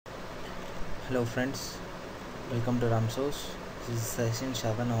Hello friends, welcome to RamSource. This is session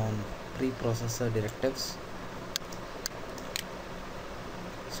 7 on preprocessor directives.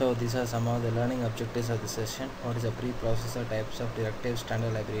 So these are some of the learning objectives of the session. What is a preprocessor, types of directives,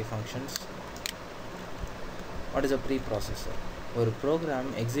 standard library functions. What is a preprocessor? ஒரு program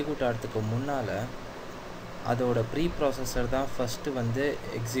execute ஆகிறதுக்கு முன்னால் அதோட preprocessor தான் first வந்து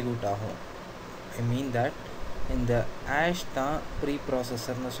execute ஆகும். I mean that இந்த hash தான்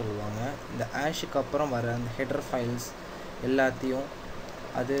preprocessorனு சொல்லுவாங்க. இந்த hashக்கு அப்புறம் வர அந்த header files எல்லாத்தையும்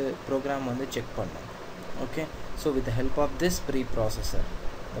அது program வந்து செக் பண்ணும். Okay, so with the help of this preprocessor,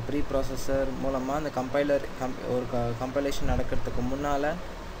 the preprocessor மூலமா அந்த compiler ஒரு compilation நடக்கிறதுக்கு முன்னால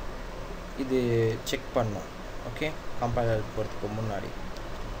இது செக் பண்ணும். Okay, compiler போறதுக்கு முன்னாடி.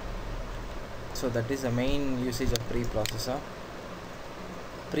 So that is the main usage of preprocessor.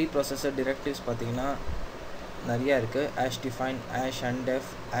 Preprocessor directives பார்த்தீங்கன்னா நிறையா இருக்குது. hash define, hash undef,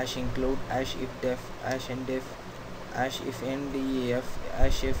 hash include, hash ifdef, hash endef, hash if ndef,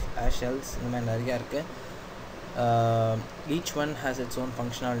 hash if, hash else, இந்த மாதிரி நிறையா இருக்குது. each one has its own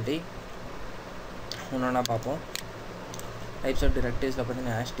functionality. ஒன்றா பார்ப்போம். types of directives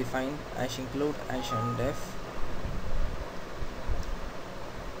பார்த்தீங்கன்னா hash define, hash include, hash undef.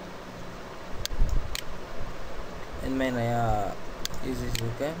 இந்த மாதிரி நிறையா யூசேஜ்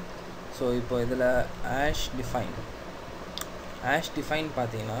இருக்குது. ஸோ இப்போ இதில் hash define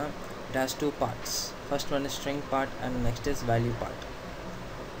பார்த்தீங்கன்னா it has two parts. First one is string part and next is value part.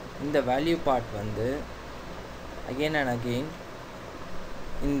 இந்த value part வந்து again and again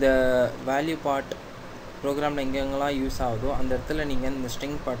இந்த value part ப்ரோக்ராமில் எங்கெங்கெல்லாம் யூஸ் ஆகுதோ அந்த இடத்துல நீங்கள் இந்த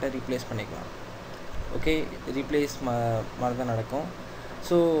string பார்ட்டை ரீப்ளேஸ் பண்ணிக்கலாம். ஓகே, ரீப்ளேஸ் மாதிரி தான் நடக்கும்.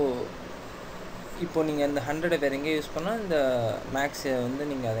 ஸோ இப்போ நீங்கள் இந்த 100 வேறு எங்கே யூஸ் பண்ணால் இந்த மேக்ஸை வந்து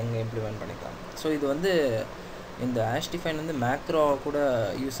நீங்கள் அதை எங்கே இம்ப்ளிமெண்ட் பண்ணிக்கலாம். ஸோ இது வந்து இந்த hash define வந்து மேக்ரோ கூட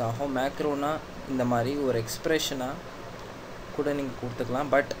யூஸ் ஆகும். மேக்ரோனா இந்த மாதிரி ஒரு எக்ஸ்ப்ரெஷனாக கூட நீங்கள் கொடுத்துக்கலாம்.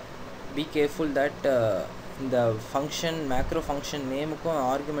 பட் பி கேர்ஃபுல் தட் இந்த ஃபங்க்ஷன் மேக்ரோ ஃபங்க்ஷன் நேமுக்கும்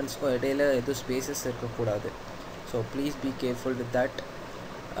ஆர்குமெண்ட்ஸ்க்கும் இடையில் எதுவும் ஸ்பேசஸ் இருக்கக்கூடாது. So please be careful with that.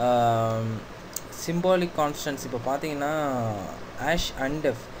 Symbolic constants இப்போ பார்த்தீங்கன்னா hash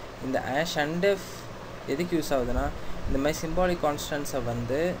undef, இந்த hash undef எதுக்கு யூஸ் ஆகுதுன்னா இந்த மாதிரி சிம்பாலிக் கான்ஸ்டன்ட்ஸை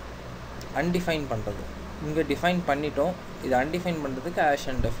வந்து அன்டிஃபைன் பண்ணுறது. இங்கே டிஃபைன் பண்ணிட்டோம், இது அன்டிஃபைன் பண்ணுறதுக்கு hash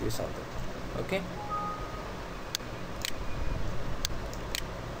undef யூஸ் ஆகுது. Okay,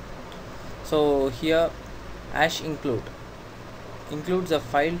 so here hash includes a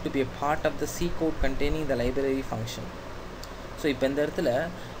file to be a part of the C code containing the library function. So இப்போ இந்த இடத்துல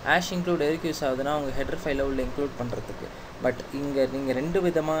hash include எதுக்கு யூஸ் ஆகுதுன்னா உங்கள் ஹெடர் ஃபைலை உள்ள இன்க்ளூட் பண்ணுறதுக்கு. பட் இங்கே நீங்கள் ரெண்டு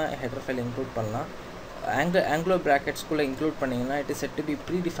விதமாக ஹெடர் ஃபைல் இன்க்ளூட் பண்ணலாம். ஆங்கிலோ ப்ராக்கெட்ஸ்குள்ளே இன்க்ளூட் பண்ணிங்கன்னா it is set to be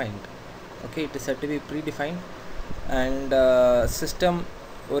predefined. Okay, it is set to be predefined and system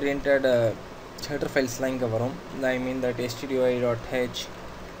oriented header ஃபைல்ஸ்லாம் இங்கே வரும். ஐ mean that stdoi.h,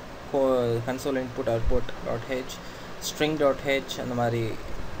 console input output.h, string.h, அந்த மாதிரி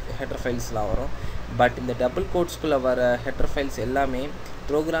ஹெடர் ஃபைல்ஸ்லாம் வரும். பட் இந்த double கோட்ஸ்குள்ளே வர header files எல்லாமே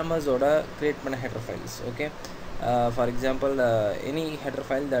ப்ரோக்ராமர்ஸோட create பண்ண header files. Okay, for example any header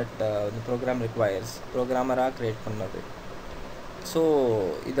file that the program requires ப்ரோக்ராமராக create பண்ணது. ஸோ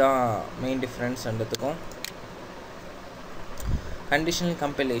இதான் மெயின் டிஃப்ரென்ஸ் ரெண்டுத்துக்கும். Conditional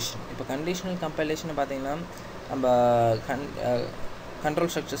compilation. இப்போ கண்டிஷனல் கம்பைலேஷன் பார்த்தீங்கன்னா நம்ம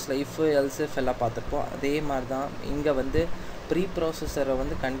கண்ட்ரோல் ஸ்ட்ரக்சர்ஸில் இஃப் எல்ஸ் இஃப் எல்லாம் பார்த்துருப்போம். அதே மாதிரி தான் இங்கே வந்து preprocessor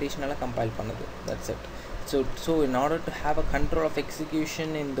வந்து கண்டிஷனலாக கம்பைல் பண்ணுது. That's it. So in order to have a control of execution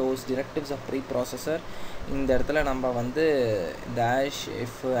in those directives of preprocessor, இந்த இடத்துல நம்ம வந்து இந்த hash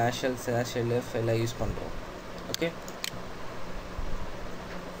if, hash else, hash elif எல்லாம் யூஸ் பண்ணுறோம். ஓகே,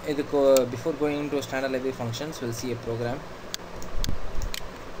 இதுக்கு before going into standard library functions we'll see a program.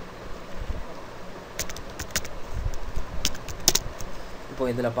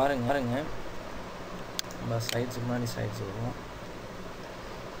 இப்போ இதில் பாருங்க நம்ம ஸ்லைட்ஸுக்கு முன்னாடி ஸ்லைட்ஸ் வருவோம்.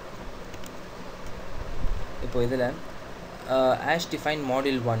 இப்போ இதில் hash define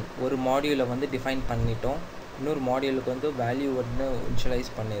module 1 ஒரு மாடியூலை வந்து டிஃபைன் பண்ணிட்டோம். இன்னொரு மாடியூலுக்கு வந்து வேல்யூ ஒன்று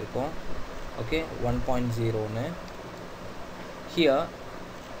இனிஷியலைஸ் பண்ணியிருக்கோம். Okay, 1.0ன்னு. Here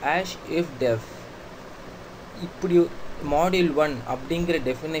hash if def, இப்படி மாடியூல் 1 அப்படிங்கிற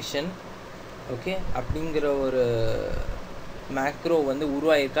டெஃபினேஷன், ஓகே, அப்படிங்கிற ஒரு மேக்ரோ வந்து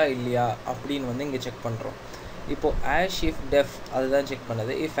உருவாயிருக்கா இல்லையா அப்படின்னு வந்து இங்கே செக் பண்ணுறோம். இப்போது hash if def அதுதான் செக்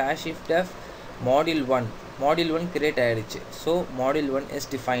பண்ணுது. if hash if def module 1 create ஆகிடுச்சு. ஸோ module 1 is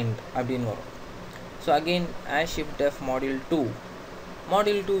defined அப்படின்னு வரும். So again hash if def module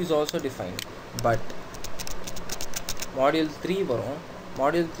 2 is also defined. But module 3 வரும்.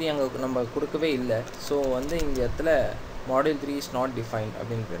 module 3 அங்கே நம்ம கொடுக்கவே இல்லை. ஸோ வந்து இந்த இடத்துல module 3 is not defined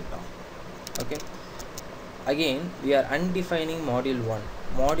அப்படின்னு சொல்லிட்டோம். Okay, again we are undefining module 1.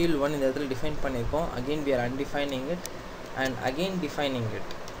 Module 1 இந்த இடத்துல define பண்ணிருக்கோம். Again we are undefining it and again defining it.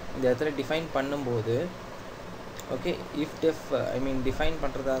 இந்த இடத்துல define பண்ணும்போது okay, if def I mean define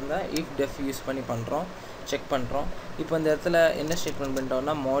பண்றதா இருந்தா if def யூஸ் பண்ணி பண்றோம், செக் பண்றோம். இப்போ இந்த இடத்துல என்ன ஸ்டேட்மென்ட்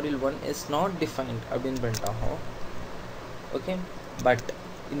பண்ணிட்டோம்னா module 1 is not defined அப்படினு பண்ணிட்டோம். Okay, but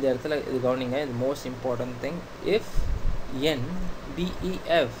இந்த இடத்துல இது கவனிங்க, இது most important thing. If n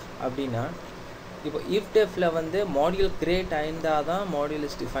def அப்படினா இப்போ if def ல வந்து module create ஆயிருந்தா தான் module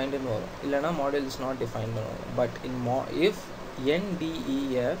is defined ன்னு வரும், இல்லனா module is not defined ன்னு வரும். But in if n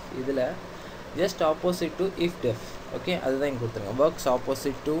def இதுல just opposite to if def. Okay, அதுதான் இங்க கொடுத்துருங்க, works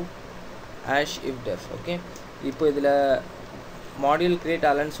opposite to hash if def. Okay, இப்போ இதுல module create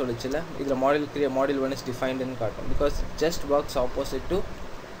ஆலன்னு சொல்லுச்சுல, இதுல module 1 is defined ன்னு காட்டும் because it just works opposite to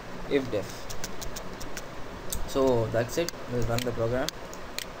if def. So that's it, we'll run the program.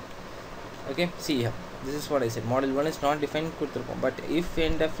 Okay, see here, this is what I said, module 1 is not defined கொடுத்துருக்கோம், but if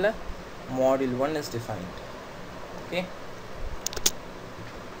n def ல module 1 is defined. Okay,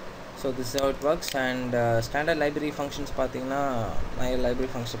 so this is how it works. And standard library functions பார்த்தீங்கன்னா நிறைய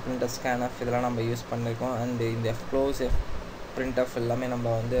library function printer, scanf இதெல்லாம் நம்ம use பண்ணிருக்கோம். and இந்த fclose, printf எல்லாமே நம்ம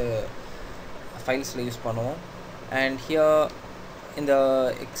வந்து ஃபைல்ஸ்ல யூஸ் பண்ணுவோம். and here in the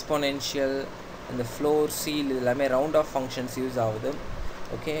exponential, in the floor, seal எல்லாமே round off functions யூஸ் ஆகுது.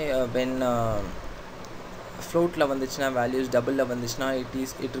 okay, when float ல வந்துச்சுனா values, double ல வந்துச்சுனா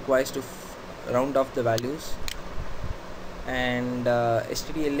it requires to round off the values. and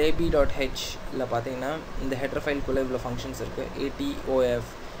stdlab.h ல பாத்தீங்கன்னா இந்த header file குள்ள இவ்வளவு functions இருக்கு. atof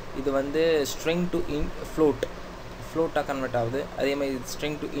இது வந்து string to float ah convert ஆகுது. அதே மாதிரி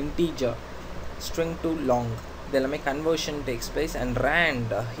string to integer, string to long, இது எல்லாமே conversion takes place. and rand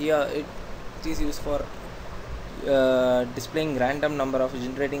here it is used for displaying random number of,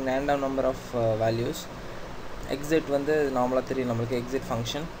 generating random number of values. exit வந்து நார்மலா தெரியும் நமக்கு, exit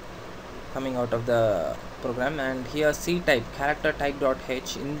function coming out of the program. and here c type, character type.h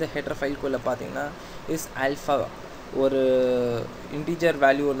இந்த header file குள்ள பாத்தீங்கன்னா is alpha, ஒரு integer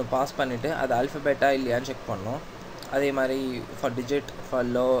value ஒன்னு pass பண்ணிட்டு அது alphabet இல்லையான்னு செக் பண்ணோம். அதே மாதிரி for digit, for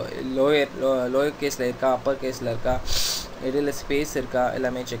lower case ல இருக்கா, upper case ல இருக்கா, இடையில ஸ்பேஸ் இருக்கா,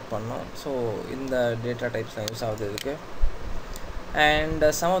 எல்லாமே செக் பண்ணோம். ஸோ இந்த டேட்டா டைப்ஸ்லாம் யூஸ் ஆகுது இதுக்கு. and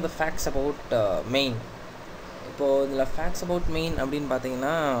some of the facts about main. இப்போது இதில் facts about main அப்படின்னு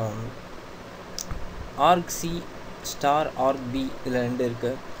பார்த்தீங்கன்னா argc star argb இதில் ரெண்டு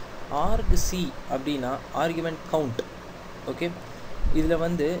இருக்குது. argc அப்படின்னா argument count. ஓகே, இதில்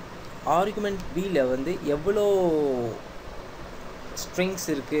வந்து argument b ல வந்து எவ்வளோ strings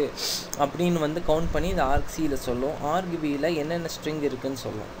இருக்கு அப்படின்னு வந்து கவுண்ட் பண்ணி இந்த argc ல சொல்லும், argb ல என்னென்ன string இருக்குன்னு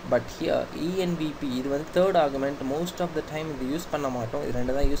சொல்லும். பட் here envp இது வந்து third argument, most of the time இது யூஸ் பண்ண மாட்டோம், இது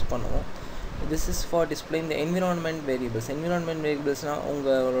ரெண்டு தான் யூஸ் பண்ணுவோம். this is for displaying the environment variables. environment variablesனா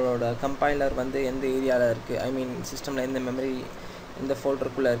உங்களோட கம்பைலர் வந்து எந்த ஏரியாவில் இருக்குது, ஐ மீன் சிஸ்டமில் எந்த மெமரி இந்த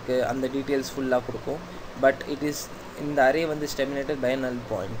ஃபோல்டருக்குள்ளே இருக்குது அந்த டீட்டெயில்ஸ் ஃபுல்லாக கொடுக்கும். பட் இட் இஸ் இந்த அரே வந்து is terminated by null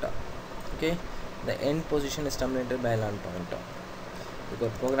pointer. okay, the end position is terminated by null pointer. இதுக்கு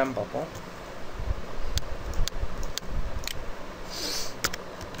ஒரு ப்ரோக்ராம் பார்ப்போம்.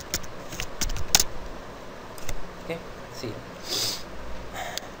 okay, see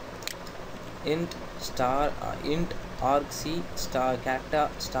int argc star character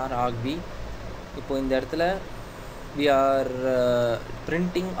star argb. இப்போ இந்த இடத்துல we are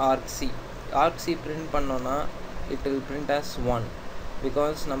printing argc print பண்ணோம்னா it will print as 1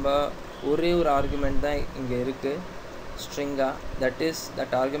 because நம்ம ஒரே ஒரு argument தான் இங்கே இருக்கு string-ஆ,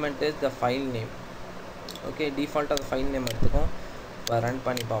 that argument is the file name. okay, default of the file name எடுத்துக்கோம். இப்போ ரன்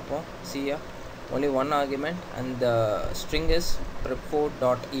பண்ணி பார்ப்போம். see here, only one argument and the string is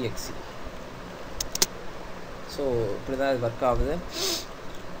prep4.exe. So இப்படி தான் இது ஒர்க் ஆகுது.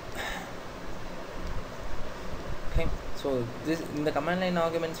 ஓகே, ஸோ இந்த கமாண்ட் லைன்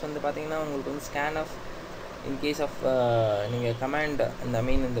ஆர்குமெண்ட்ஸ் வந்து பார்த்தீங்கன்னா உங்களுக்கு வந்து scanf in case of நீங்கள் கமாண்ட் இந்த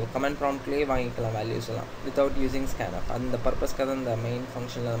மெயின் இந்த கமாண்ட் ப்ராம்ப்ட்லேயே வாங்கிக்கலாம் வேல்யூஸ் எல்லாம் வித்தவுட் யூஸிங் scanf. அந்த பர்பஸ்க்காக தான் இந்த மெயின்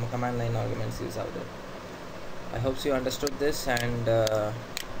ஃபங்க்ஷனில் நம்ம கமாண்ட் லைன் ஆர்குமெண்ட்ஸ் யூஸ் ஆகுது. ஐ hopes you understood this and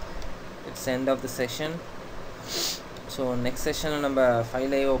it's end of the session. So next செஷனில் நம்ம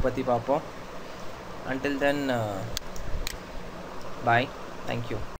ஃபைல் ஐஓ பற்றி பார்ப்போம். Until then, bye. Thank you.